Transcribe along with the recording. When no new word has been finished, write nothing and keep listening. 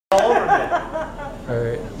All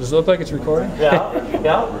right. Does it look like it's recording? Yeah.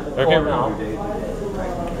 Okay.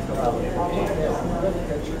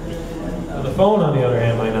 The phone, on the other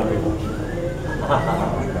hand, might not be working. I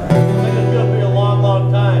think it's going to be a long,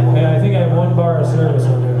 long time. Yeah, I think I have 1 bar of service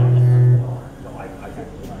on there.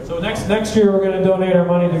 So next year we're going to donate our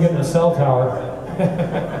money to getting a cell tower.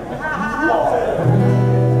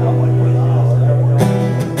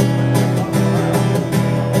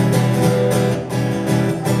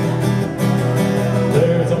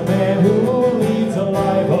 There's a man who leads a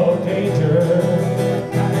life of danger.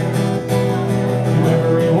 To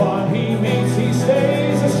everyone he meets, he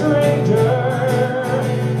stays a stranger.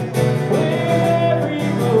 With every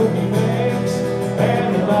move he makes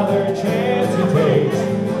and another chance he takes,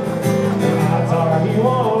 odds are he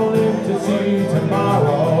won't live to see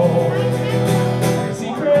tomorrow.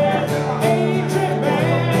 Secret agent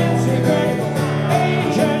man, secret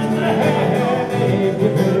agent man, they've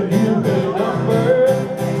given you the number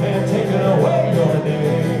and taken away your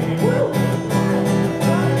name.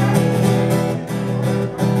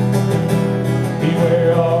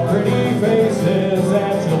 Beware of pretty faces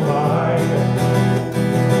that you'll find.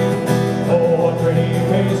 Oh, a pretty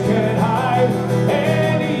face can hide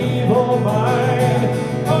an evil mind.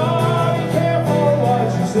 Oh, be careful what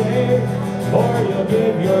you say, or you'll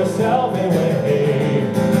give yourself away.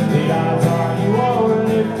 The odds are you won't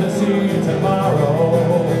live to see tomorrow.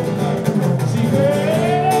 Secret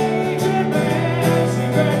agent man,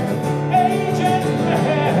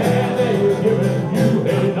 they've given you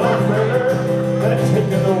a number that's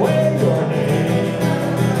taken away your name.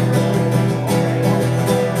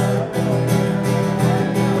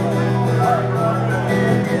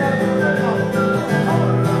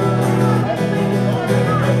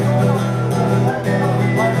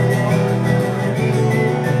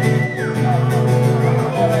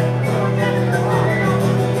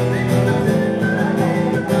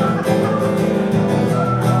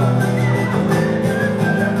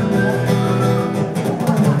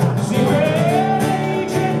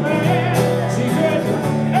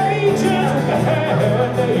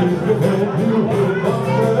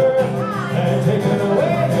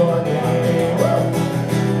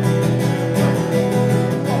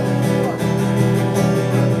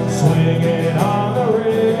 Swinging on the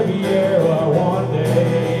Riviera one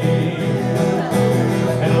day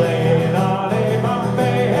and laying on a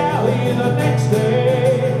Bombay alley the next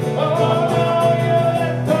day. Oh no, you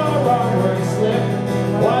let the wrong word slip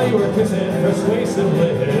while you were kissing persuasive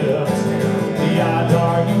lips. The odds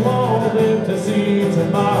are you won't live to see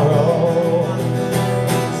tomorrow.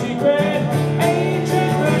 Secret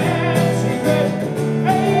agent man,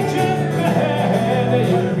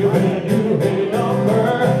 they've given you a number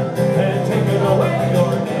and taken away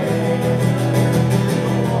your name.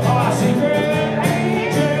 Oh, secret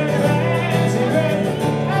agent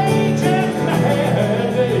man,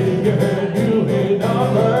 they've given you a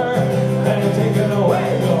number and taken away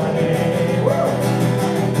your name.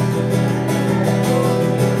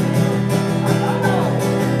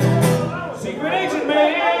 Secret agent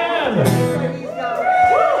man!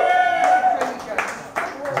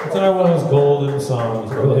 It's another one of those golden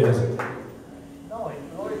songs, it really is.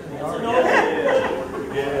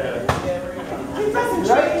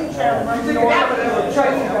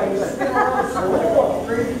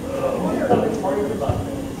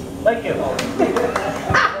 Thank you.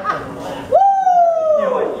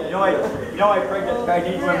 You know I pregnant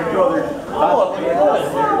Chinese women go there.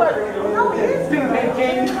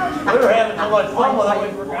 We were having so much fun with it, we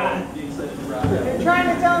forgot. You're trying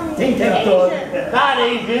to tell me he's Asian. Not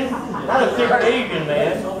Asian. Not a secret Asian,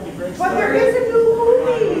 man. But there is a new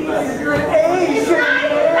movie. Secret Asian. It's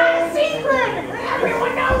not a secret.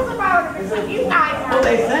 Everyone knows about it. Except you guys know. Well,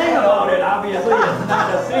 they sang about it. Obviously, it's not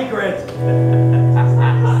a secret.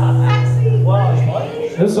 Sexy.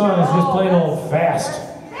 This song is just plain old fast.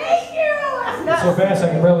 Thank you. It's so fast I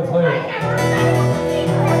can barely play it.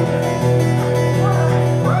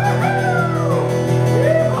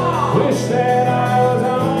 Wish that I was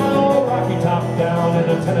on old Rocky Top down in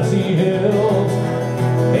the Tennessee hills.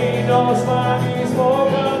 Ain't no smoggy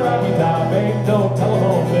smoke on Rocky Top, ain't no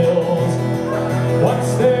telephone bills.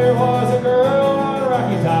 Once there was a girl on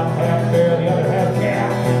Rocky Top, half bear, the other half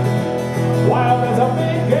cat. Wild as a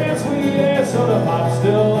big and sweet as soda pop,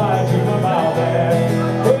 still I dream about that.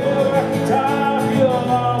 Well, Rocky Top, you'll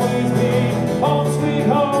always be home sweet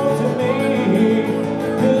home to me.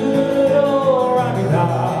 Good old Rocky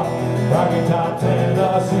Top, Rocky Top,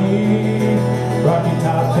 Tennessee, Rocky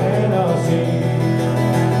Top, Tennessee.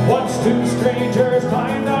 Once two strangers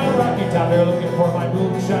climbed on Rocky Top, they're looking for my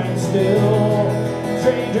moonshine still.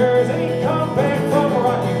 Strangers ain't come back from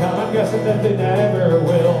Rocky Top, I'm guessing trust them that they never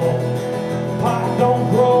will. Pot don't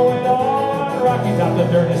grow at all on Rocky Top. The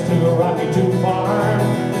dirt is too rocky to farm.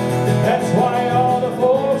 That's why all the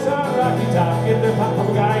folks on Rocky Top get their pot from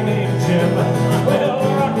a guy named Jim. Well,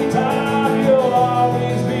 Rocky Top, you'll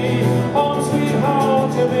always be home sweet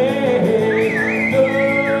home to me.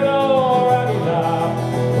 Good old Rocky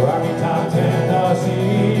Top,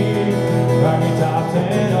 Tennessee, Rocky Top,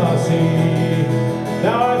 Tennessee.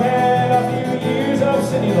 Now I've had a few years of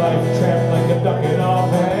city life, trapped like a duck in a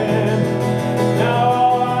pan. Now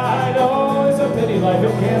all I know is a pity life,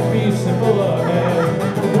 it can't be simple again.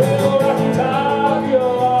 Well, Rocky Top, you'll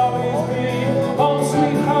always be home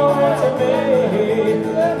sweet home to me.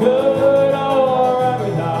 Good old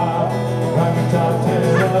Rocky Top,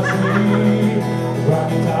 Tennessee,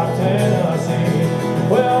 Rocky Top, Tennessee.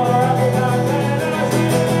 Well, Rocky Top,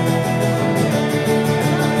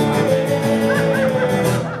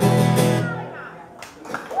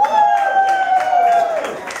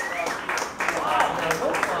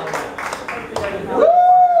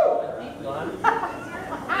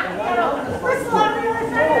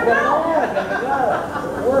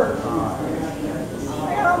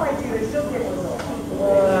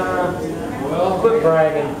 Well, quit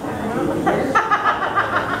bragging.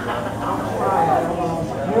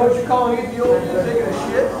 You know what you call an Ethiopian taking a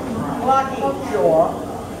shit? Lucky. Sure.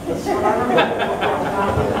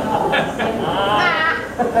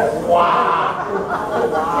 Wow.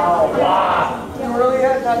 You really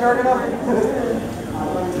had not dark enough?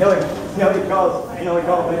 You know what he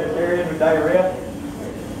calls vegetarians with diarrhea?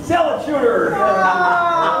 Salad shooter!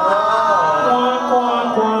 quack,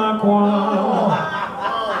 quack, quack.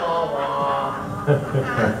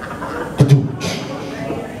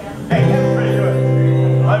 Hey, that's pretty good.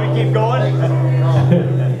 Let me keep going.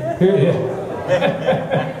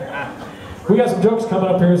 We got some jokes coming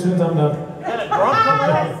up here as soon as I'm done. Is that a drum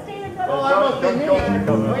coming? Oh, that must be me. Wait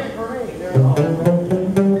for me. There you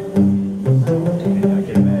I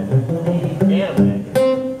can imagine. Can't imagine.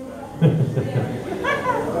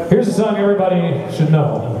 Here's a song everybody should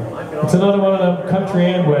know. It's another one of them country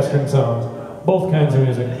and western songs. Both kinds of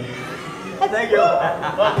music. Thank you.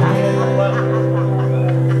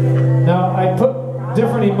 Now, I put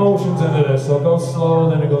different emotions into this, so it goes slow,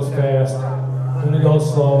 then it goes fast. Then it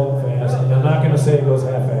goes slow and fast. And I'm not going to say it goes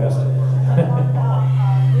half-fast.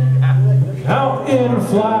 Counting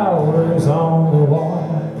flowers on the wall,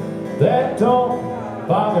 that don't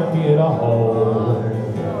bother me at all.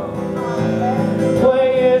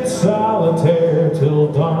 Playing solitaire till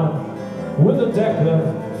dawn with a deck of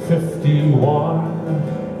 51.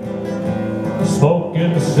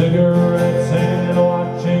 Smoking cigarettes and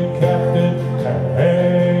watching Captain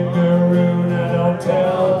Kangaroo. Now don't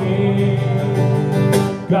tell me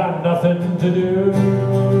got nothing to do.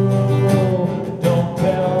 Don't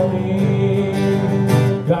tell me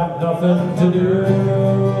got nothing to do.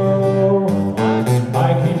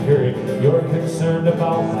 I keep hearing you're concerned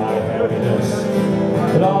about my happiness,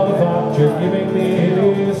 but all the thought you're giving me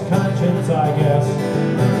is conscience, I guess.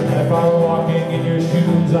 If I were walking in your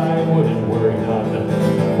shoes, I wouldn't worry none.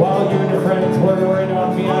 While you and your friends were worried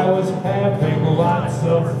about me, I was having lots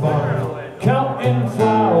of fun. Counting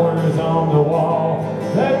flowers on the wall,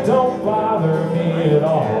 that don't bother me at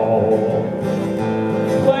all.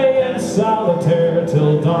 Playing solitaire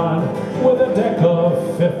till dawn with a deck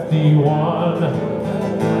of 51.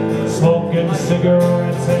 Smoking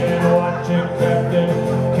cigarettes and watching Captain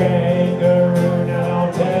Kangaroo. Now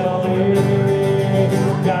don't tell me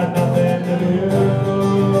got nothing to do.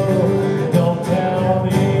 Don't tell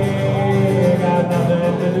me got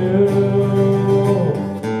nothing to do.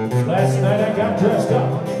 Last night I got dressed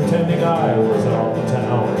up, pretending I was on the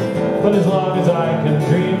town. But as long as I can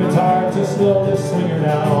dream, it's hard to slow this swinger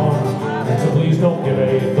down. So please don't give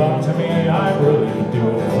a thought to me, I'm really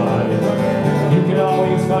doing fine. You can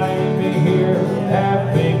always find me here,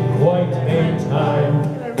 having quite a time.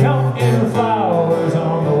 Counting flowers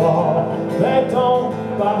on the wall, that don't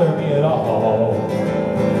bother me at all.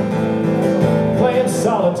 Playing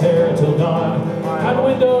solitaire till dawn on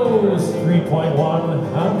Windows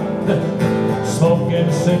 3.1. Smoking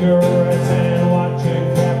cigarettes and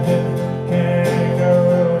watching Captain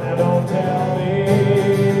Kangaroo. Now don't tell me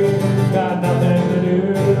got nothing to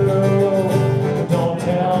do. Don't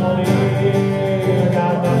tell me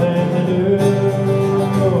got nothing to do.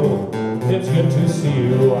 It's good to see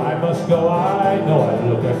you. I must go. I know I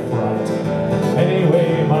look a fright.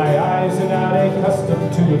 Anyway, my eyes are not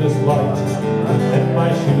accustomed to this light, and my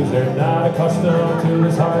shoes are not accustomed to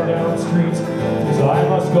this hard down street. So I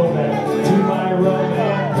must go back to my room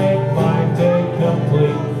and make my day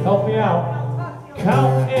complete. Help me out.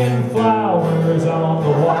 Counting flowers on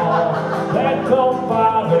the wall.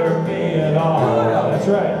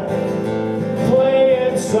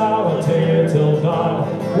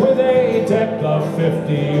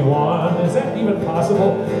 51. Is that even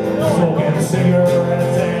possible? Smoking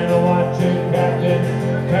cigarettes and watching Captain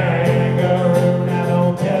Kangaroo. Now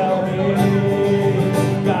don't tell me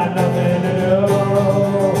got nothing to do.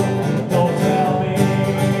 Don't tell me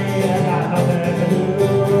I got nothing to do.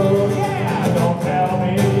 Yeah, don't tell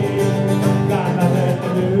me got nothing to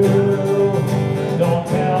do. Don't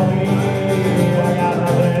tell me I got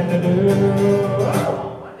nothing to do.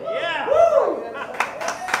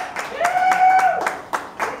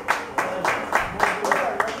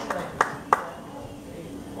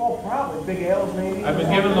 Big L's maybe. I've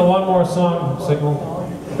been given the one more song signal.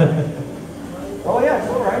 Oh yeah, it's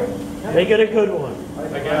all right. They get a good one.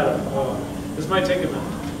 I got it. This might take a minute.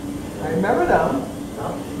 I remember them.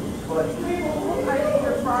 But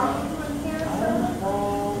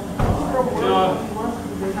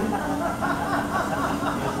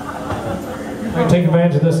I can take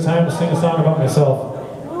advantage of this time to sing a song about myself.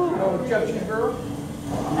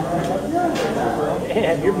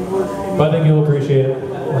 But I think you'll appreciate it.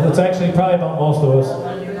 It's actually probably about most of us.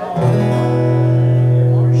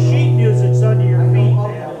 Sheet music's under your feet,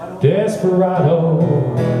 man. Desperado,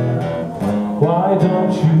 why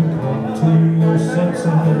don't you come to your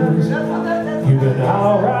senses? You've been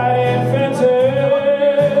out riding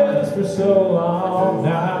fences for so long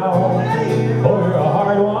now. Oh, you're a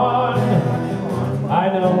hard one. I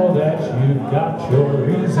know that you've got your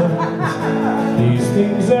reasons. These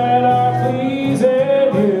things that are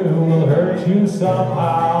pleasing you will hurt you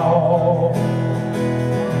somehow.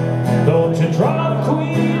 Don't you drop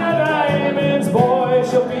Queen of Diamonds, boy,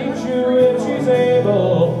 she'll beat you if she's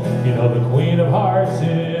able. You know the Queen of Hearts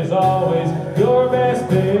is always your best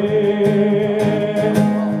bet.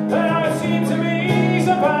 And I've seen to me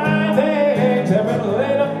some fine things have been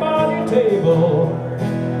laid up on your table,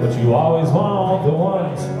 but you always want the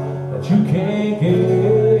ones that you can't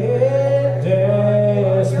get.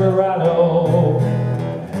 Desperado,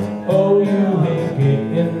 oh, you ain't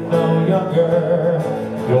getting no younger.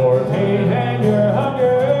 Your pain and your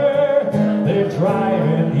hunger, they're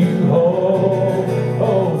driving you home.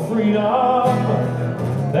 Oh, freedom,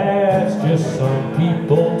 that's just some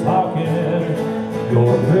people talking.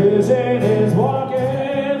 Your prison is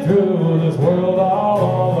walking through this world all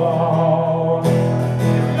alone.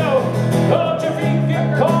 No, don't your feet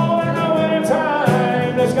get cold in the winter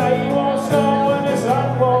time? The sky won't snow and the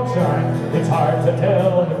sun won't shine. It's hard to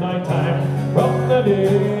tell the nighttime from the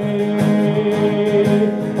day.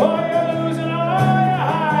 Oh, you're losing all your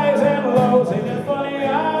highs and lows. Ain't it funny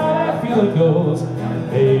how that feeling goes?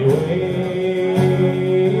 Hey,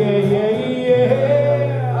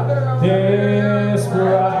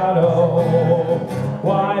 Desperado,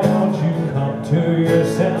 why don't you come to your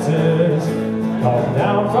senses? Come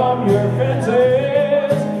down from your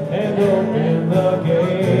fences and open the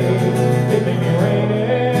gate. It may be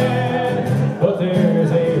raining, but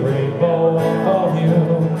there's a rainbow above you.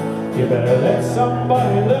 You better let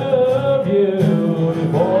somebody love you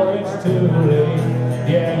before it's too late.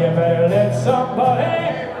 Yeah, you better let somebody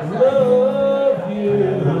love you.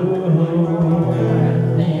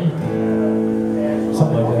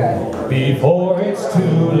 Something like that. Before it's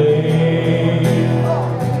too late.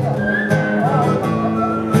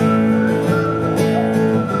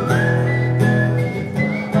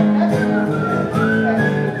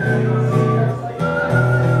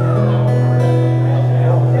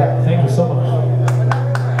 Thank you so much.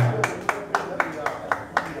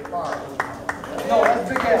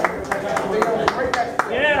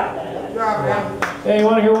 Hey, you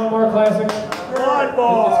want to hear one more classic? One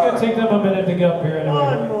more. It's going to take them a minute to get up here anyway.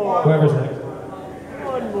 One more. Whoever's next.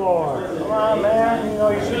 One more. come on, man. You know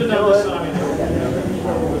you should do it.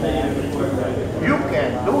 You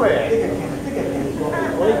can do it.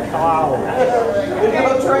 Holy cow. You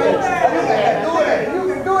can do it. You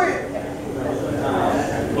can do it.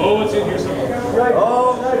 Oh, what's in here somewhere?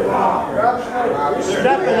 You're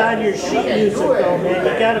stepping on your sheet music though, man.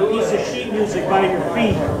 You got a piece of sheet music by your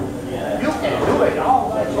feet. You can do it.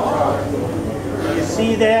 You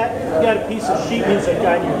see that? You got a piece of sheet music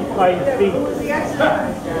on by your feet.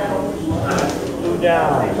 Go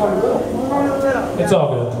down. It's all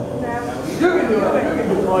good.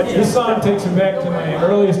 This song takes me back to my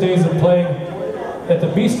earliest days of playing at the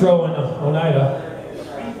Bistro in Oneida.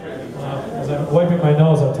 As I'm wiping my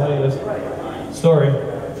nose, I'll tell you this story.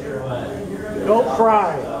 Don't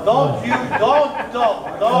cry. Don't.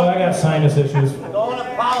 Oh, I got sinus issues. Don't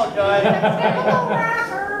apologize.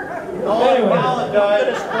 Don't Anyway.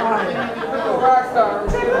 apologize.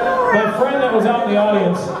 My friend that was out in the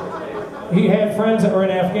audience, he had friends that were in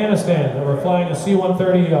Afghanistan that were flying a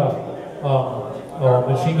C-130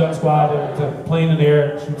 machine gun squad. It's a plane in the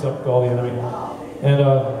air, it shoots up all the enemy. And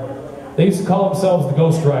they used to call themselves the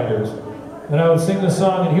Ghost Riders. And I would sing the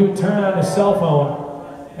song, and he would turn on his cell phone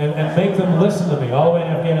and make them listen to me all the way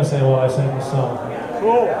in Afghanistan while I sang the song.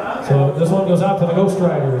 Cool. So this one goes out to the Ghost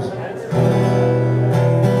Riders.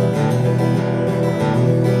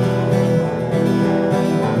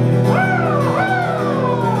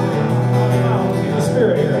 The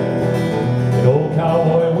spirit here. An old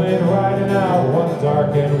cowboy went riding out one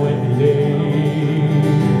dark and windy day.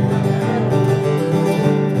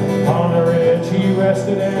 On the ridge he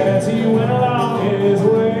rested as he went along his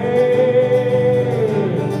way.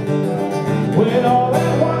 When all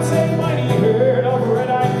at once a mighty herd of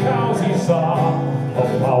red-eyed cows he saw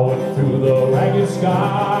a-plowing through the ragged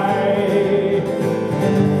sky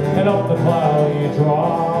and up the cloudy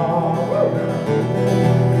draw.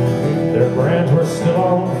 Their brands were still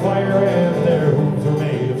on fire and their hooves were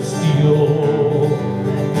made of steel.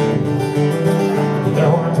 Their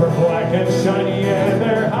horns were black and shiny and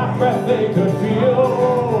their hot breath they could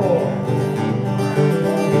feel.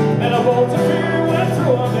 And a bolt of fear went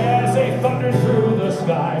through them as they thundered through the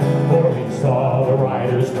sky, for he saw the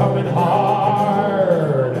riders coming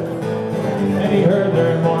hard, and he heard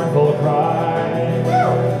their mournful cry.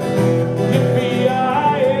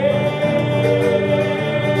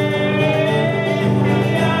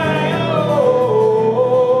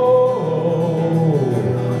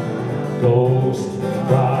 Ghost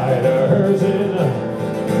riders in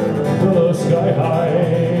the sky high.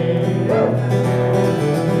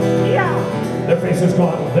 Yeah. Their faces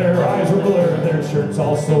gone, their eyes were blurred, their shirts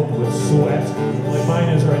all soaked with sweat, like mine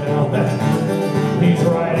is right now. He's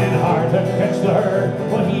riding hard to catch the herd,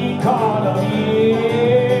 but he caught them in.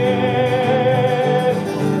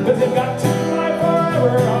 'Cause they've got to fly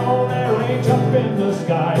forever on that range up in the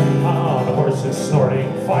sky, on the horses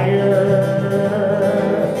snorting fire.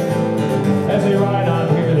 As they ride on,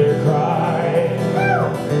 hear their cry.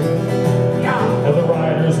 As the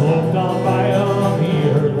riders looked on by him, he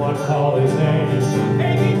heard one call his name.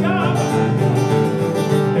 Hey, D-Dubb!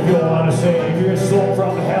 If you want to save your soul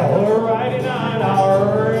from hell, we're riding on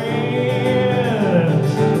our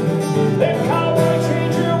range. Then cowboy,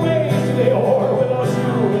 change your ways today, or with us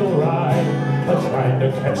you will ride. Trying to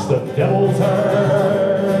catch the devil's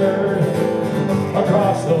herd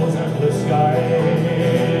across those endless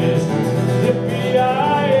skies.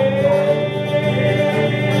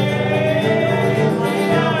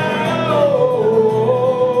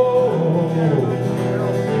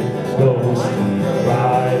 Ghost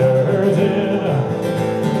riders in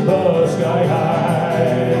the sky high.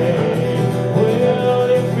 Well,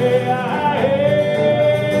 if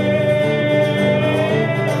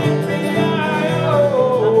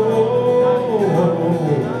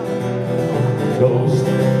ghost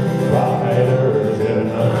riders in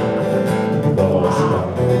the sky.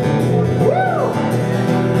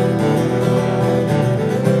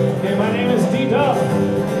 Okay, my name is D-Dubb.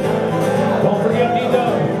 Don't forget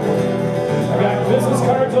D-Dubb. I got business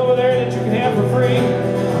cards over there that you can have for free.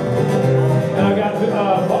 And I got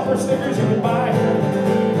bumper stickers you can buy.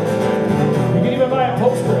 You can even buy a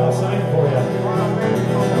poster, I'll sign it for you.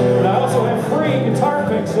 And I also have free guitar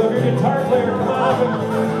picks, so if you're a guitar player, come on up and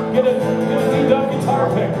get a D-Dubb guitar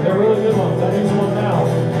pick. They're really good ones. I'm using one now.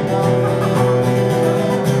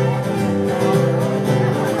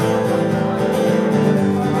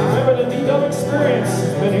 Remember the D-Dubb experience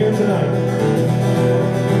has been here tonight.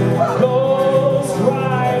 Ghost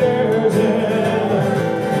riders in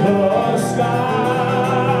the sky.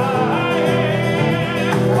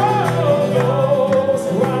 Oh, ghost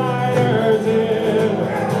riders in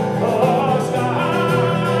the sky.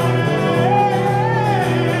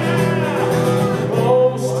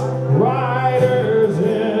 Ghost riders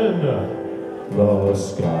in the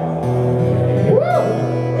sky. Woo!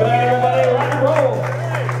 Good night, everybody. Rock and roll.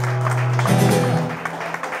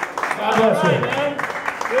 God bless you. Man.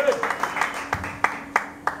 Good.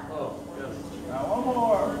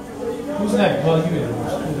 Who's next? Well, you did.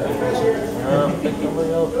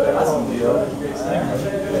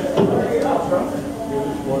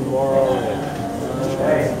 One more already.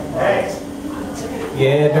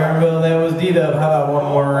 Yeah, Durhamville, that was D-Dubb. How about one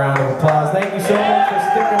more round of applause? Thank you so much for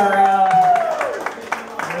sticking around.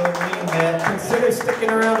 I really mean that. Consider sticking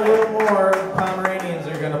around a little more. Pomeranians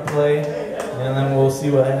are going to play, and then we'll see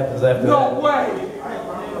what happens after that. No way!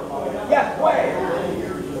 Yes, way!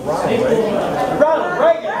 Ronald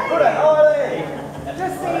Reagan, who the hell are they?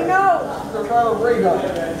 Just say no. They're Ronald Reagan.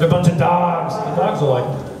 They're a bunch of dogs. The dogs will like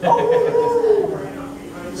them.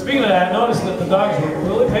 Speaking of that, notice that the dogs were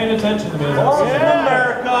really paying attention to me. As I was In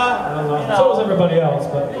America. So was everybody. everybody else,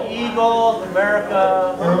 but Eagle,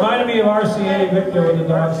 America. it reminded me of RCA Victor with the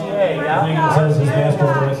dogs. RCA, yeah. I think it says his master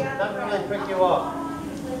voice. Nothing really pick you up.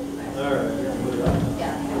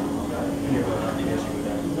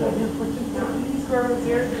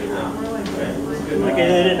 Like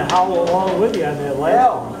they didn't howl along with you on that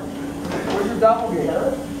last one. Where's your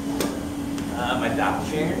doppelganger? My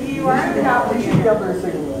doppelganger. You are the You should be up there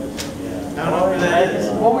singing with us. I don't know who that is.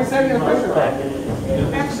 Well, we sent you a picture of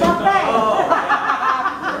it. That's not bad.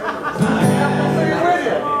 Singing with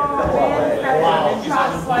you.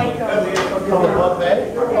 Just like Coming up,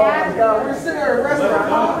 eh? Oh my God, we're sitting at a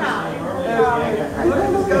restaurant. Look at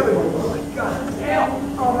this guy.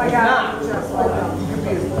 Oh my God. Just like them. You could be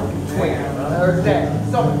his twin or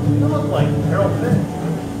dad. Something. You look like Harold Finn.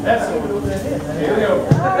 That's what that is. Here we go.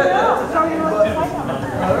 Oh, no. So you look like them.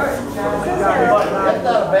 All right. That's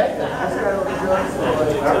not a bad thing. This guy looks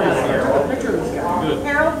good. Picture of this guy.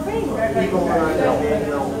 Harold Fink. Eagle and I know.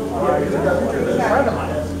 He's got a picture of this friend of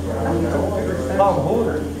mine. Tom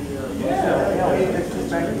Hooter.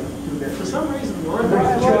 For some reason, And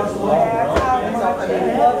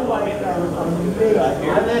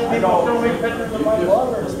then people show me pictures of my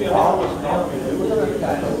lover. It's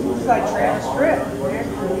like Travis Tritt.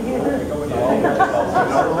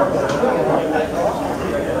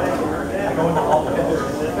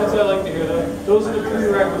 that's what I like to hear. Those are the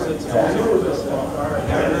prerequisites.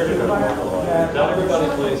 Not everybody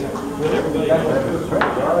plays it. But everybody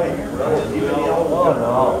Oh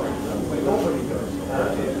no.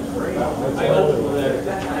 I opened for that.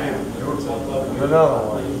 Another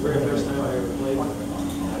one. The very first time I ever played, I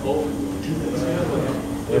opened.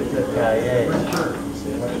 It's the CIA.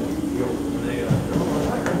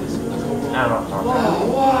 I don't know.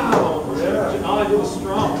 Wow! All I did was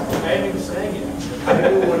strum. I hadn't even sang it. I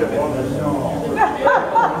knew what it was.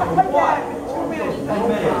 What? 2 minutes. 10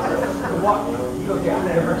 minutes. What? You go down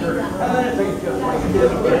there. 10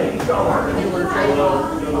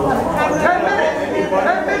 minutes.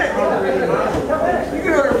 10 minutes. You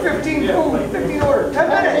can order 15 food. 15 orders. 10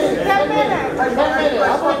 minutes. 10 minutes. 10 minutes.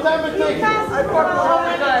 How much time it takes? I fucked all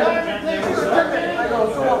the time. 10 minutes. I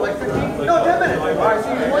go, so what, like 15? No, 10 minutes. All right, so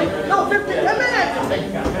you wait? No, 15, 10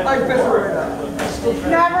 minutes. Like this right now.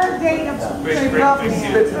 Never date a Same coffee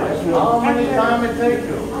spits in it. How many time it take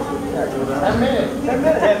you? 10 minutes. 10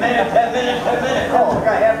 minutes. 10 minutes. 10 minutes. 10 minutes. Oh, I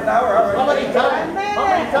got half an hour. How many times? How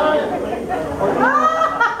many times?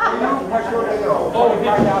 How short they go? Oh, I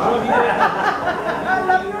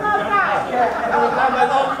love you all time. Every time I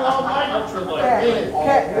love you all night.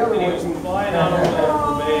 Cat, the other And he one. was flying out over the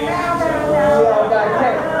bay. We all got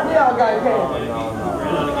cat. We all got cat.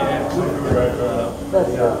 That's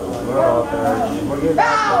We're out there. We're getting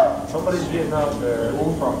out there. Somebody's getting out there. He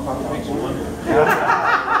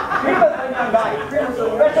was thinking about it. It was a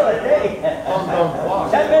special day.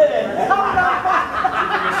 10 minutes.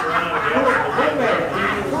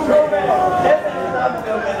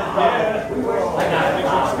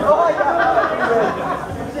 Oh my God.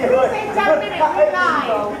 You say 10 minutes, we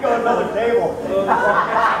lie. We go another table.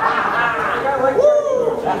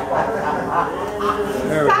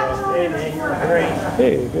 Hey, man, great.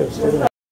 Hey, good.